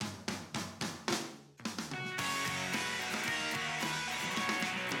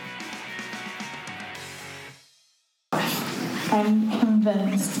I'm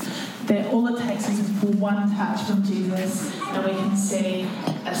convinced that all it takes is for one touch from Jesus and we can see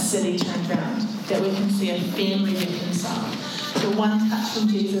a city turned around, that we can see a family reconciled. The one touch from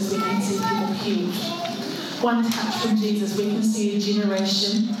Jesus, we can see people healed. One touch from Jesus, we can see a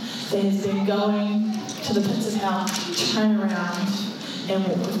generation that has been going to the pits of hell, turn around and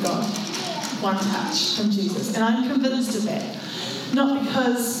walk with God. One touch from Jesus. And I'm convinced of that. Not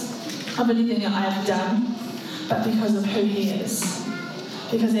because of anything that I have done, but because of who He is.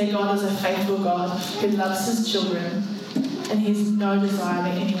 Because our God is a faithful God who loves His children, and He has no desire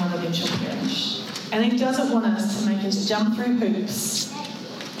that any one of them shall perish. And He doesn't want us to make us jump through hoops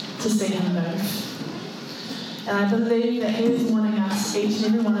to see Him move. And I believe that He is wanting us, each and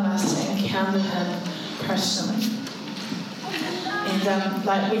every one of us, to encounter Him personally.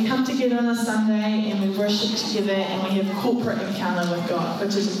 And we come together on a Sunday and we worship together and we have corporate encounter with God,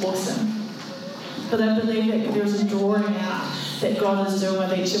 which is awesome. But I believe that there is a drawing out that God is doing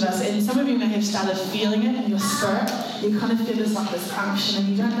with each of us. And some of you may have started feeling it in your spirit. You kind of feel this unction and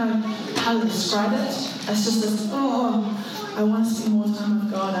you don't know how to describe it. It's just this, I want to spend more time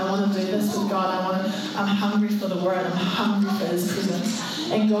with God. I want to do this with God. I'm hungry for the Word. I'm hungry for His presence.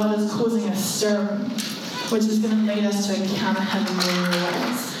 And God is causing a stir, which is going to lead us to encounter Him in many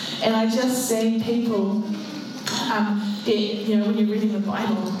ways. And I just see people, when you're reading the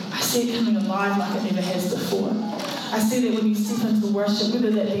Bible, I see it coming alive like it never has before. I see that when you step into worship,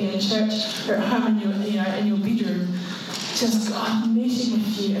 whether that be in church or at home in your bedroom, just God meeting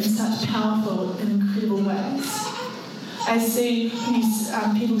with you in such powerful and incredible ways. I see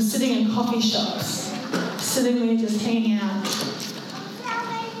people sitting in coffee shops, sitting there just hanging out,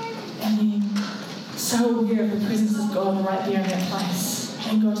 and then so aware of the presence of God right there in that place,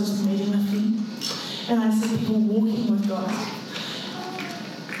 and God just meeting with them. And I see people walking with God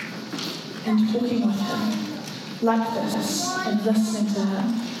and talking with Him like this, and listening to Him,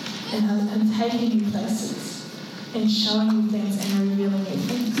 and taking you places, and showing you things and revealing you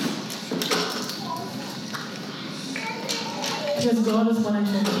things. Because God is wanting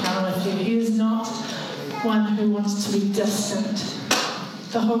to encounter with you. He is not one who wants to be distant.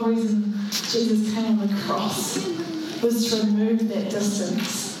 The whole reason Jesus came on the cross was to remove that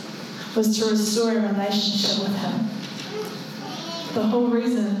distance, was to restore a relationship with Him. The whole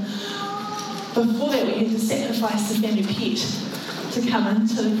reason, before that, we had to sacrifice the family pet to come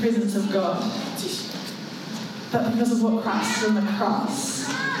into the presence of God. But because of what Christ did on the cross,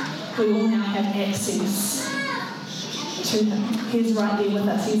 we all now have access to Him. He's right there with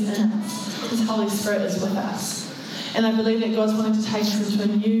us. He's in us. His Holy Spirit is with us. And I believe that God's wanting to take us into a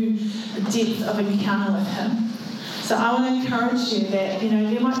new depth of encounter with Him. So I want to encourage you that,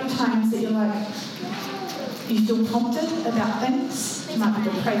 there might be times that you feel prompted about things. It might be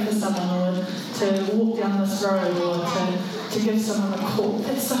to pray for someone, or to walk down this road, or to give someone a call.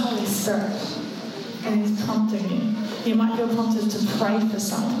 That's the Holy Spirit. And He's prompting you. You might feel prompted to pray for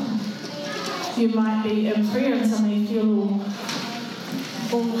someone. You might be in prayer and suddenly you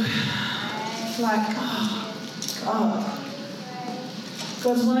feel God.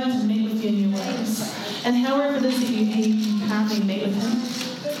 God's wanting to meet with you in new ways. And however it is that you currently meet with Him,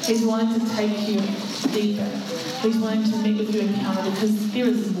 He's wanting to take you deeper. He's wanting to meet with you in encounter, because there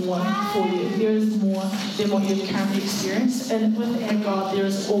is more for you. There is more than what you've currently experienced. And with our God, there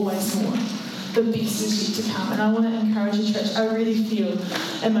is always more. The best is yet to come. And I want to encourage you, church. I really feel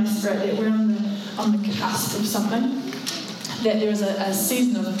in my spirit that we're on the cusp of something, that there is a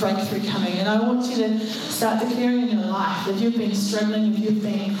season of breakthrough coming. And I want you to start declaring in your life, if you've been struggling, if you've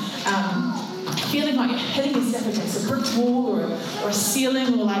been feeling like you're hitting yourself against a brick wall or a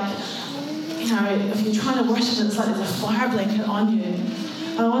ceiling, or if you're trying to worship and it's like there's a fire blanket on you,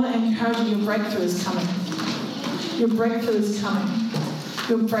 I want to encourage you, your breakthrough is coming. Your breakthrough is coming.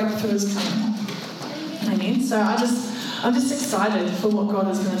 Your breakthrough is coming. Amen. So I'm just excited for what God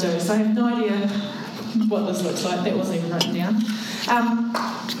is going to do. So I have no idea what this looks like. That wasn't even written down.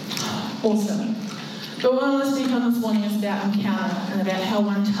 Awesome. But what I want to speak on this morning is about encounter, and about how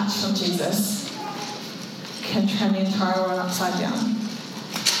one touch from Jesus can turn the entire world upside down.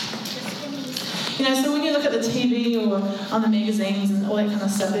 So when you look at the TV or on the magazines and all that kind of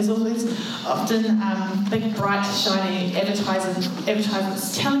stuff, there's always often big, bright, shiny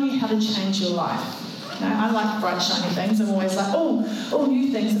advertisements telling you how to change your life. I like bright, shiny things. I'm always like, new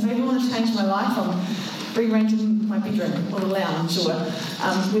things. If I ever want to change my life, I'm rearranging my bedroom or the lounge, or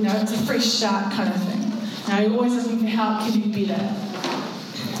it's a fresh start kind of thing. You're always looking for how it can be better.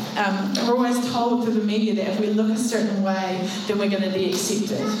 We're always told through the media that if we look a certain way, then we're going to be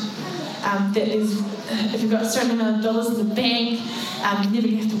accepted. That is, if you've got a certain amount of dollars in the bank, you never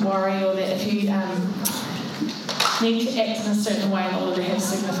have to worry, or that if you need to act in a certain way in order to have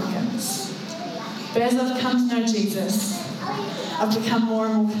significance. But as I've come to know Jesus, I've become more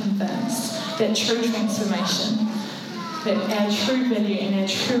and more convinced that true transformation, that our true value and our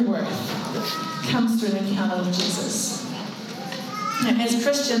true worth comes through an encounter with Jesus. Now, as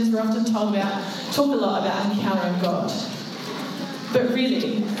Christians, we're often talk a lot about encountering God. But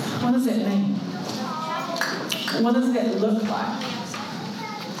really, what does that mean? What does that look like?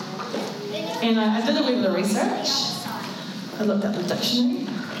 And I did a wee bit of research. I looked up the dictionary.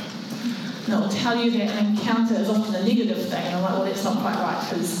 And it will tell you that an encounter is often a negative thing. And I'm like, well, that's not quite right,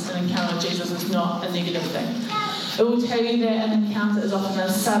 because an encounter with Jesus is not a negative thing. It will tell you that an encounter is often a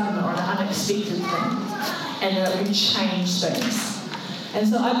sudden or an unexpected thing, and that it will change things. And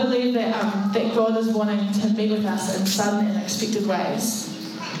so I believe that God is wanting to meet with us in sudden and unexpected ways.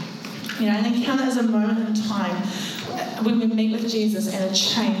 You know, an encounter is a moment in time when we meet with Jesus and a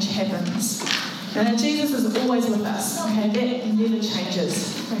change happens. Now, Jesus is always with us, okay? That never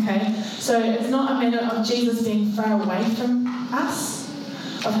changes, okay? So it's not a matter of Jesus being far away from us,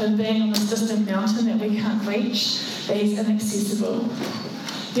 of him being on this distant mountain that we can't reach, that he's inaccessible.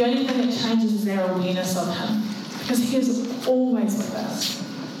 The only thing that changes is our awareness of him, because he is always with us.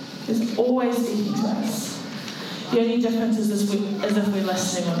 He's always speaking to us. The only difference is if we're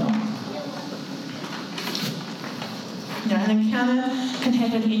listening or not. You know, an encounter can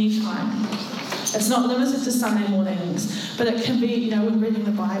happen any time. It's not limited to Sunday mornings, but it can be, you know, when reading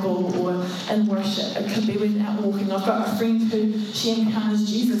the Bible or in worship. It could be when out walking. I've got a friend who she encounters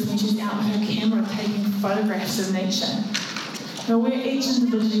Jesus when she's out with her camera taking photographs of nature. Now, we're each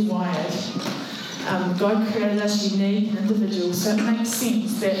individually wired. God created us unique and individual, so it makes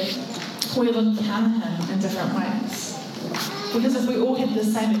sense that we'll encounter him in different ways. Because if we all had the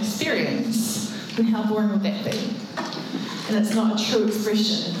same experience, then how boring would that be? And it's not a true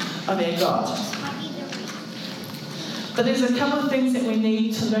expression of our God. But there's a couple of things that we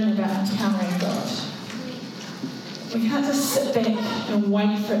need to learn about encountering God. We can't just sit back and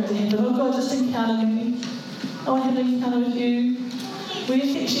wait for it to happen. Oh, God, just encounter me. I want to have an encounter with you. We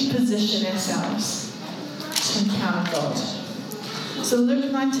have to actually position ourselves to encounter God. So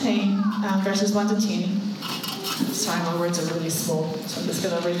Luke 19, verses 1 to 10. Sorry, my words are really small, so I'm just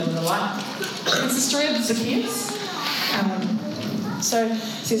going to read them in the light. It's the story of Zacchaeus. So it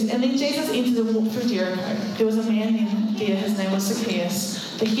says, and then Jesus entered and walked through Jericho. There was a man there, his name was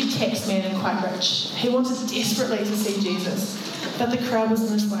Zacchaeus, the head tax man and quite rich. He wanted desperately to see Jesus, but the crowd was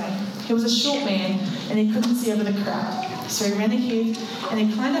in his way. He was a short man, and he couldn't see over the crowd. So he ran ahead, and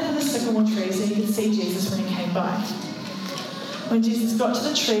he climbed up in a sycamore tree so he could see Jesus when he came by. When Jesus got to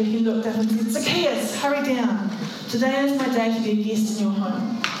the tree, he looked up and said, Zacchaeus, hurry down. Today is my day to be a guest in your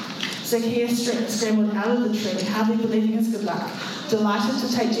home. Zacchaeus scrambled out of the tree, hardly believing his good luck, delighted to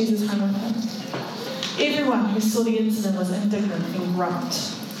take Jesus home with him. Everyone who saw the incident was indignant and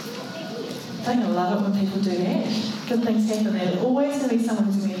grumped. Don't you love it when people do that? Good things happen. There's always going to be someone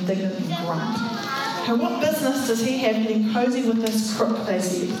who's going to be indignant and grump. And what business does he have getting cozy with this crook, they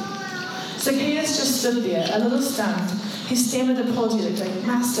said. Zacchaeus just stood there, a little stunned. He stammered apologetically,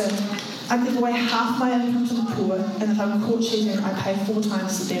 Master, I give away half my income to the poor, and if I'm caught cheating, I pay 4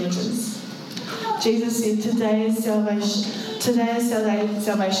 times the damages. Jesus said, Today is salvation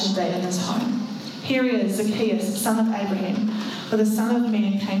day in his home. Here he is, Zacchaeus, son of Abraham, for the Son of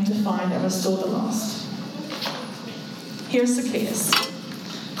Man came to find and restore the lost. Here's Zacchaeus,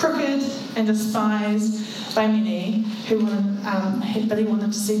 crooked and despised by many but he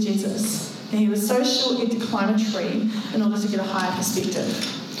wanted to see Jesus. And he was so short he had to climb a tree in order to get a higher perspective.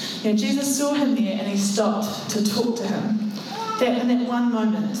 Now, Jesus saw him there and he stopped to talk to him. That in that one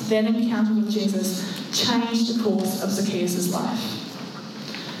moment, that encounter with Jesus changed the course of Zacchaeus' life.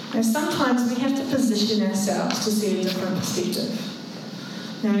 Now, sometimes we have to position ourselves to see a different perspective.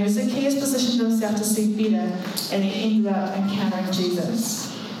 Now, Zacchaeus positioned himself to see better, and he ended up encountering Jesus.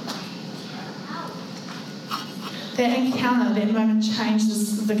 That encounter, that moment changed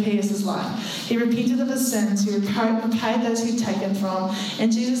Zacchaeus' life. He repented of his sins, he repaid those he'd taken from,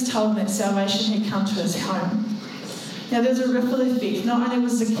 and Jesus told him that salvation had come to his home. Now there's a ripple effect. Not only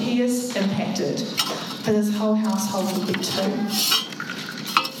was Zacchaeus impacted, but his whole household would be too.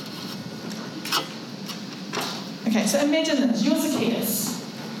 Okay, so imagine this. You're Zacchaeus.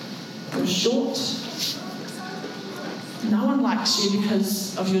 You're short. No one likes you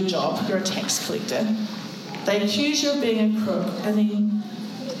because of your job. You're a tax collector. They accuse you of being a crook, and then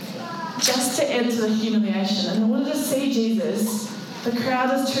just to add to the humiliation, in order to see Jesus, the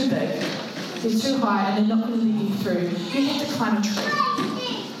crowd is too big, they're too high, and they're not going to let you through. You have to climb a tree.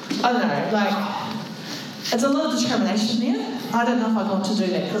 I don't know, it's a lot of determination there. I don't know if I'd want to do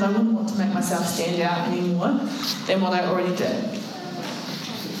that because I wouldn't want to make myself stand out any more than what I already did.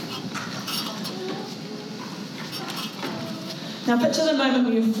 Now picture the moment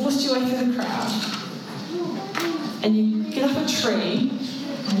where you've forced your way through the crowd and you get up a tree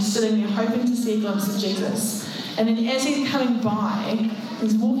and you're sitting there hoping to see a glimpse of Jesus. And then as he's coming by,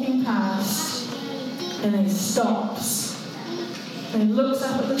 he's walking past and he stops. And he looks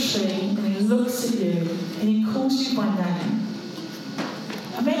up at the tree and he looks at you and he calls you by name.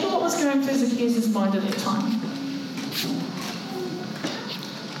 Imagine what was going through Zacchaeus' mind at that time.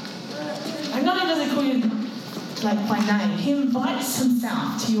 And not only does he call you by name, he invites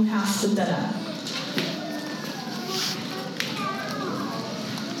himself to your house for dinner.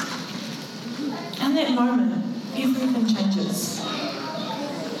 In that moment, everything changes.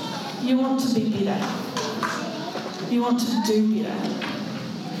 You want to be better. You want to do better.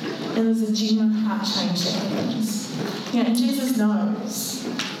 And there's a genuine heart change that happens. And Jesus knows.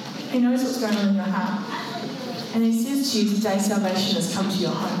 He knows what's going on in your heart. And he says to you, today salvation has come to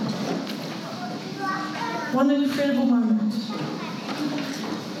your home. What an incredible moment.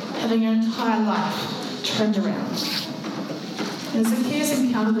 Having your entire life turned around. And Zacchaeus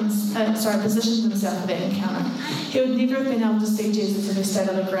positioned himself for that encounter. He would never have been able to see Jesus if he stayed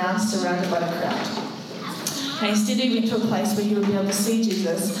on the ground surrounded by the crowd. And instead he went to a place where he would be able to see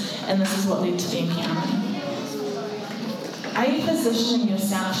Jesus, and this is what led to the encounter. Are you positioning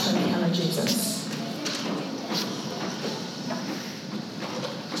yourself to encounter Jesus?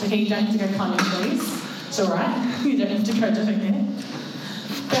 Okay, you don't have to go climbing trees. It's all right. You don't have to go doing that.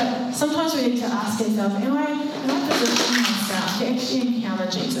 But sometimes we need to ask ourselves, am I positioning myself to actually encounter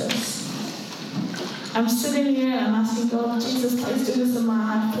Jesus? I'm sitting here and I'm asking God, Jesus, please do this in my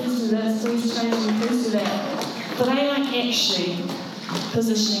life, please do this, please change me, please do that. But am I actually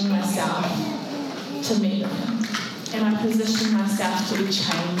positioning myself to meet with him? Am I positioning myself to be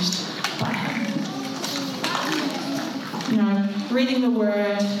changed by him? Reading the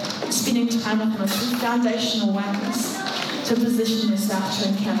Word, spending time with him are two foundational ways to position yourself to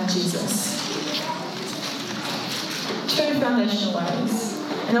encounter Jesus. Two foundational ways.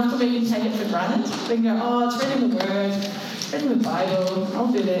 And often we can take it for granted. We can go, it's reading the Word, reading the Bible,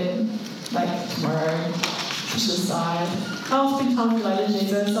 I'll do that tomorrow, push it aside. I'll spend time with you later,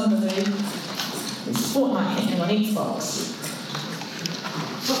 Jesus, I'm busy. It's Fortnite happening on Xbox.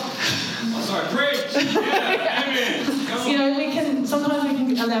 Sorry, preach! Yeah, sometimes we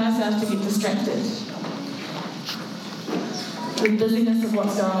can allow ourselves to get distracted with the busyness of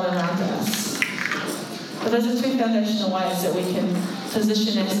what's going on around us. But those are two foundational ways that we can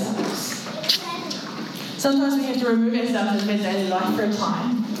position ourselves. Sometimes we have to remove ourselves from our daily life for a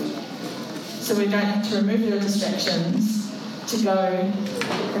time, so we don't have to remove the distractions to go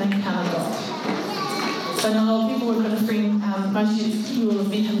and encounter God. So I know a lot of people, we've got a friend, most of you will have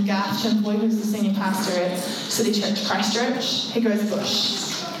met him, Garth Chimpoy, who's the senior pastor at City Church Christchurch. He goes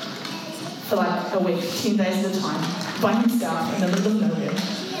bush for a week, 10 days at a time, by himself in the middle of nowhere,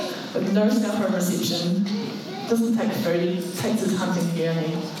 with no cell phone reception, doesn't take food, he takes his hunting gear and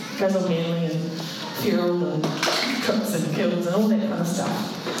he goes all manly and feral and cooks and kills and all that kind of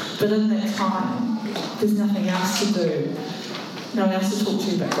stuff. But in that time, there's nothing else to do, no one else to talk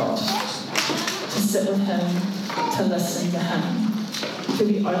to but God. To sit with him, to listen to him, to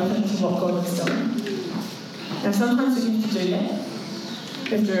be open to what God is doing. Now sometimes we have to do that. We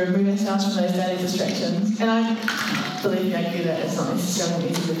have to remove ourselves from those daily distractions. And I believe me, I get it, it's not necessarily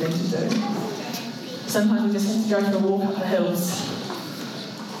an easy thing to do. Sometimes we just have to go for a walk up the hills,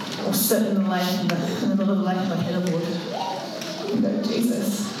 or sit in the lake, in the middle of the lake on the paddleboard, and go,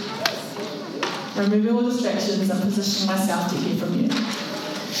 Jesus, removing all distractions and positioning myself to hear from you.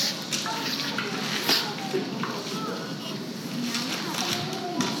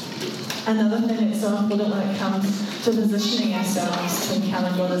 Another thing that's so important when it comes to positioning ourselves to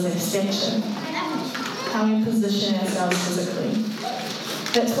encounter God is our stature. How we position ourselves physically.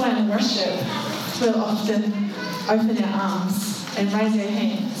 That's why in worship we'll often open our arms and raise our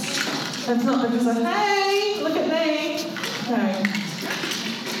hands. It's not because hey, look at me. No.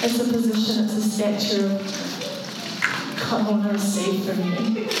 It's a position, it's a stature of God, I want to receive from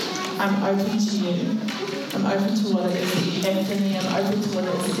you. I'm open to you. I'm open to what it is that you have for me. I'm open to what it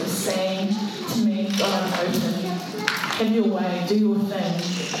is that you're saying to me. God, I'm open. Have your way. Do your thing.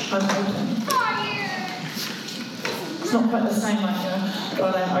 I'm open. It's not quite the same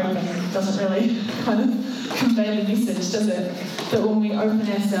God, I'm open. It doesn't really kind of convey the message, does it? But when we open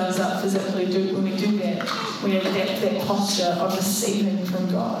ourselves up physically, when we do that, we adapt that posture of receiving from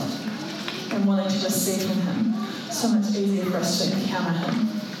God and wanting to receive from him. So much easier for us to encounter him.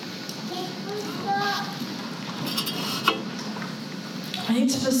 I need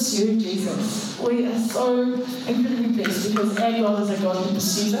to pursue Jesus. We are so incredibly blessed because our God is a God who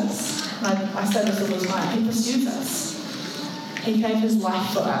pursues us. And I say this all the time. He pursues us. He gave his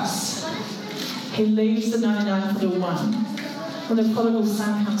life for us. He leaves the 99 for the one. When the prodigal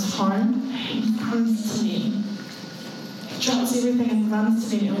son comes home, he runs to them. He drops everything and runs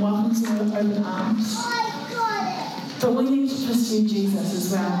to them and welcomes them with open arms. But we need to pursue Jesus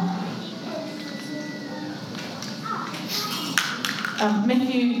as well.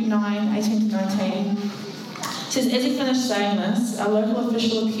 Matthew 9:18-19 says, as he finished saying this, a local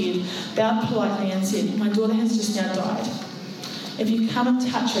official appeared, bowed politely and said, "My daughter has just now died. If you come and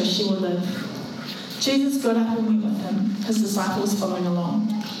touch her, she will live." Jesus got up and went with him, his disciples following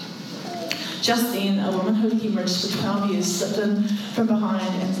along. Just then, a woman who had hemorrhaged for 12 years slipped in from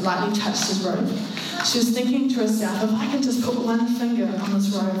behind and lightly touched his robe. She was thinking to herself, if I can just put one finger on this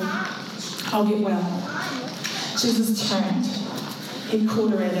robe, I'll get well. Jesus turned. He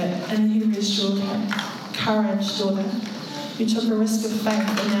caught her at it, and he reassured her. "Courage, daughter. You took a risk of faith,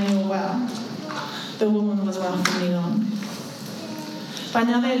 and now you're well." The woman was well from then on. By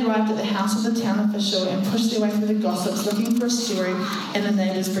now they had arrived at the house of the town official and pushed their way through the gossips, looking for a story, and the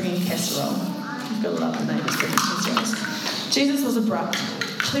neighbours bringing casserole. You've got to love the neighbours bringing casseroles. Jesus was abrupt.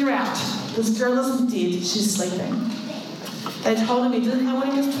 "Clear out. This girl isn't dead. She's sleeping." They told him he didn't know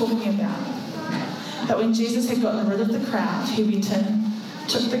what he was talking about. But when Jesus had gotten rid of the crowd, he went in,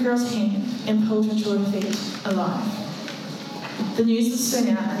 took the girl's hand, and pulled her to her feet, alive. The news was soon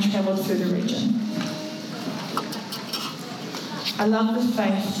out and travelled through the region. I love the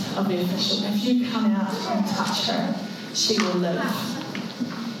faith of the official. If you come out and touch her, she will live.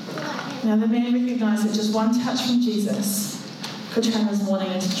 Now the man recognised that just one touch from Jesus could turn his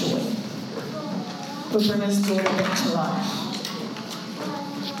mourning into joy, would bring his daughter back to life.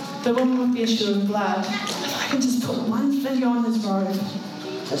 The woman with the issue of blood, if I can just put one finger on his robe,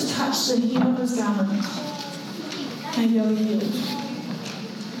 just touch the hem of his garment, maybe I'll be healed.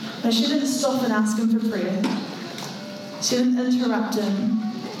 Now she didn't stop and ask him for prayer. She didn't interrupt him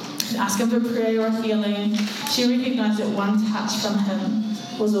and ask him for prayer or healing. She recognised that one touch from him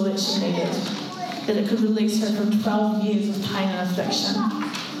was all that she needed, that it could release her from 12 years of pain and affliction.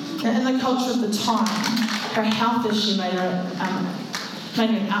 Now, in the culture of the time, her health issue made her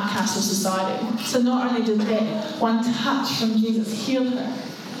an outcast of society. So not only did that one touch from Jesus heal her,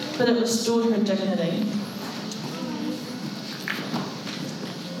 but it restored her dignity.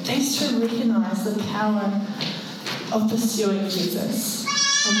 That's to recognise the power of pursuing Jesus,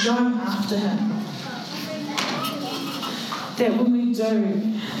 of going after him. That when we do,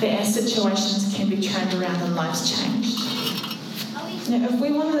 that our situations can be turned around and lives changed. Now, if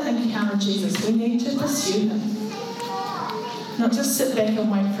we want to encounter Jesus, we need to pursue him. Not just sit back and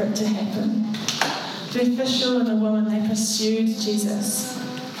wait for it to happen. The official and the woman, they pursued Jesus,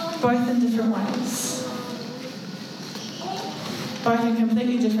 both in different ways. Both in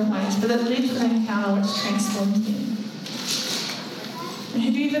completely different ways, but it led to an encounter which transformed them.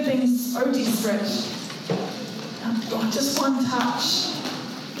 Have you ever been so desperate? Oh, just one touch.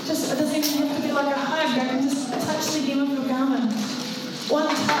 It doesn't even have to be like a hug. I can just touch the hem of your garment.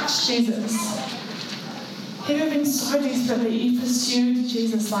 One touch, Jesus. Have you ever been so desperate that you pursued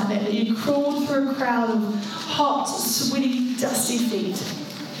Jesus like that you crawled through a crowd of hot, sweaty, dusty feet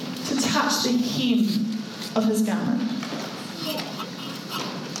to touch the hem of his garment?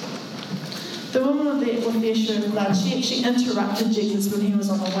 The woman with the issue of blood, she actually interrupted Jesus when he was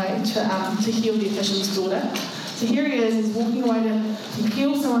on the way to heal the official's daughter. So here he is, he's walking away to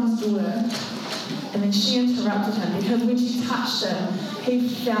heal someone's daughter, and then she interrupted him because when she touched him, he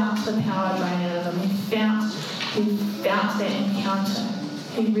felt the power drain out of him. He felt that encounter.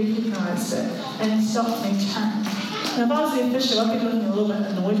 He recognised it, and he stopped and he turned. Now, if I was the official, I'd be looking a little bit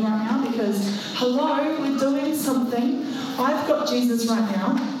annoyed right now because, hello, we're doing something. I've got Jesus right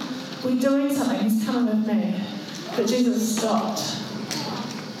now. We're doing something. He's coming with me. But Jesus stopped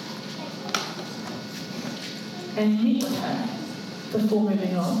and he met with her before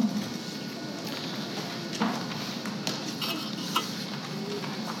moving on.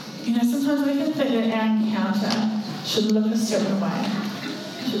 You know, sometimes we can think that our encounter should look a certain way,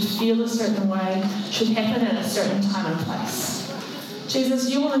 should feel a certain way, should happen at a certain time and place. Jesus,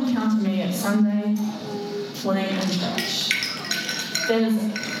 you will encounter me at Sunday morning in church. That is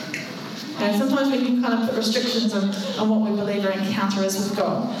it. You know, sometimes we can kind of put restrictions on what we believe our encounter is with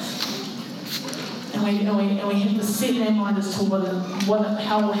God. And we have to set in our mind as to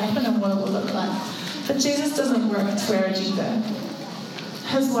how it will happen and what it will look like. But Jesus doesn't work to our agenda.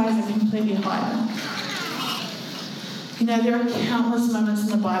 His ways are completely higher. You know, there are countless moments in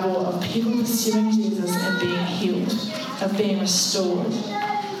the Bible of people pursuing Jesus and being healed, of being restored,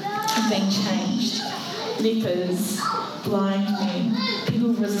 of being changed. Lepers, blind men, people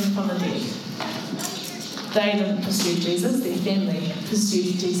risen from the dead. They didn't pursue Jesus, their family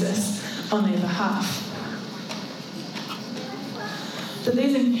pursued Jesus on their behalf. But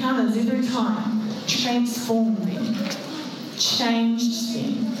these encounters every time transformed them, changed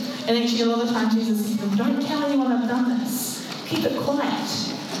them. And actually a lot of the time Jesus said to them, don't tell anyone I've done this. Keep it quiet.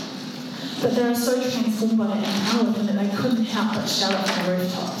 But they were so transformed by that encounter with him that they couldn't help but shout it from the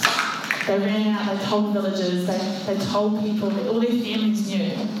rooftops. They ran out, they told villagers, they told people, all their families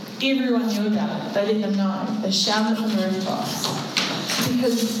knew. Everyone knew about it. They let them know. They shouted it from the rooftops.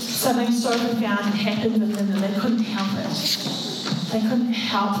 Because something so profound happened within them, they couldn't help it. They couldn't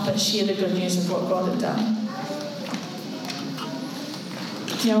help but share the good news of what God had done.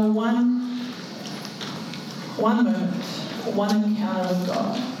 You know, one moment, one encounter with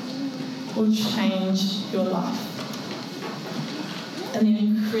God will change your life. And the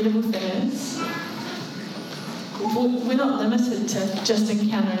incredible thing is, we're not limited to just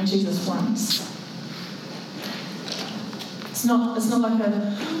encountering Jesus once. It's not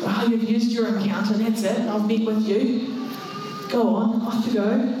like you've used your encounter, that's it, I've met with you. Go on, off you go.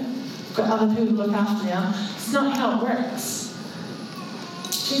 I've got other people to look after now. It's not how it works.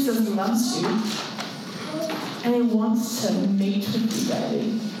 Jesus loves you, and he wants to meet with you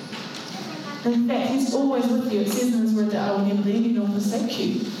daily. In fact, he's always with you. It says in his word that I will never leave you nor forsake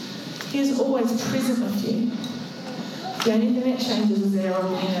you. He is always present with you. The only thing that changes is our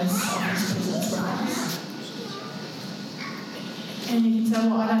awareness of his presence with us. And you can say,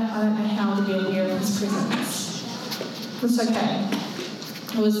 well, I don't know how to be aware of his presence. It's okay.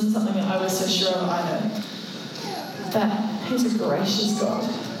 It wasn't something that I was so sure of either. But he's a gracious God.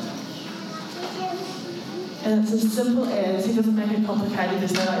 And it's as simple as, he doesn't make it complicated,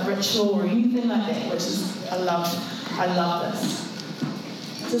 there's no like ritual or anything like that, which is, I love this.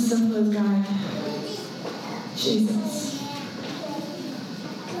 It's as simple as going, Jesus.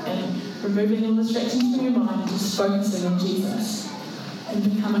 And removing all distractions from your mind, just focusing on Jesus and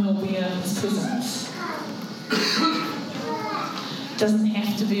becoming aware of his presence. It doesn't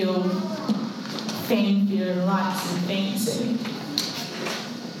have to be all fanfare and lights and fancy.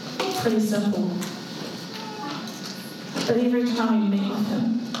 Pretty simple. But every time we meet with him,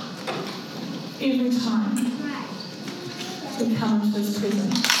 every time we come into his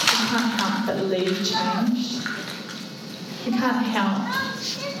presence, we can't help but leave changed. We can't help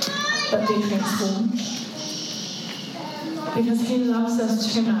but be transformed. Because he loves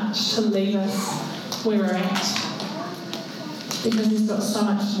us too much to leave us where we're at. Because he's got so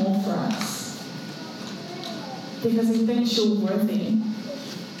much more for us. Because he thinks you're worthy.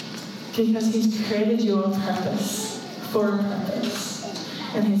 Because he's created you on purpose. For a purpose.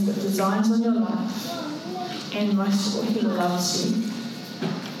 And he's got designs on your life. And most of all, he loves you.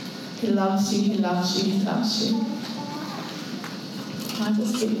 He loves you, he loves you, he loves you. Can I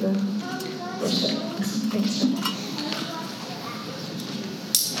just get the worship? Thanks.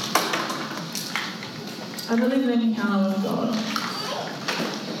 I believe an encounter with God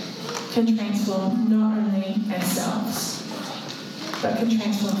can transform not only ourselves, but can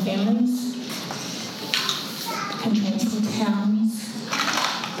transform families, can transform towns,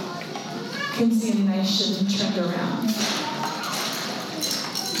 can see a nation turned around.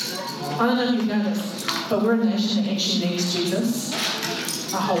 I don't know if you know this, but we're a nation that actually needs Jesus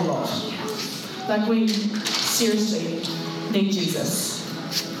a whole lot. Like, we seriously need Jesus.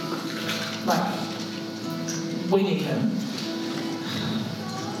 Like, we need him.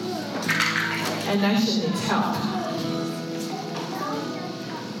 Our nation needs help.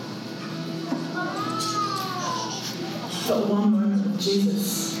 But one moment with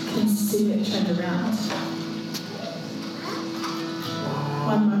Jesus can see it turned around.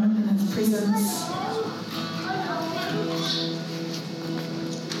 One moment in his presence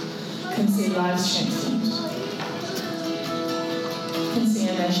can see lives transformed. Can see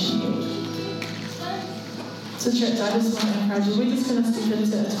a nation healed. So church, I just want to encourage you. We're just going to step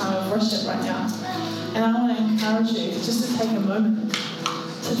into a time of worship right now. And I want to encourage you just to take a moment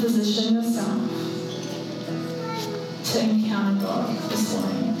to position yourself to encounter God this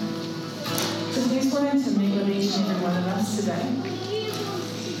morning. Because he's wanting to meet with each and every one of us today.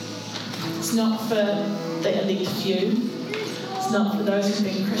 It's not for the elite few. It's not for those who've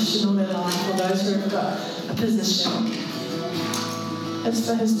been Christian all their life or those who have got a position. It's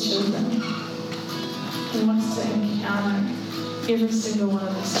for his children. He wants to encounter every single one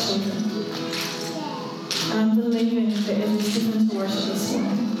of his children. And I'm believing that as we step into worship this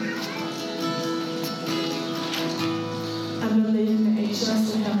morning, that God is going to I'm believing that each of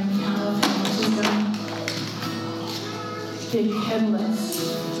us will have an encounter with him, which is going to be a catalyst.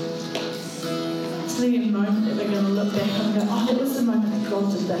 It's going to be a moment that we're going to look back and go, oh, that was the moment that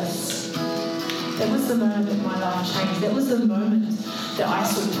God did this. That was the moment that my life changed. That was the moment that I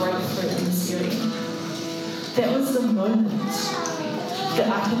saw breakthrough in this area. That was the moment that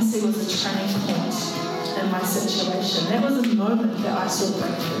I can see was a turning point in my situation. That was a moment that I saw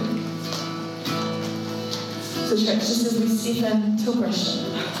breakthrough. So church, just as we step into worship,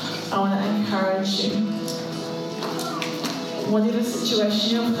 I want to encourage you. Whatever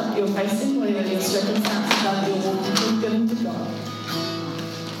situation you're facing, whatever your circumstances are that you're walking through, give them to God.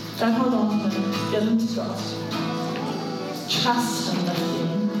 Don't hold on to them, give them to God. Trust Him with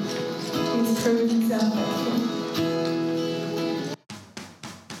them. He's proven Himself faithful.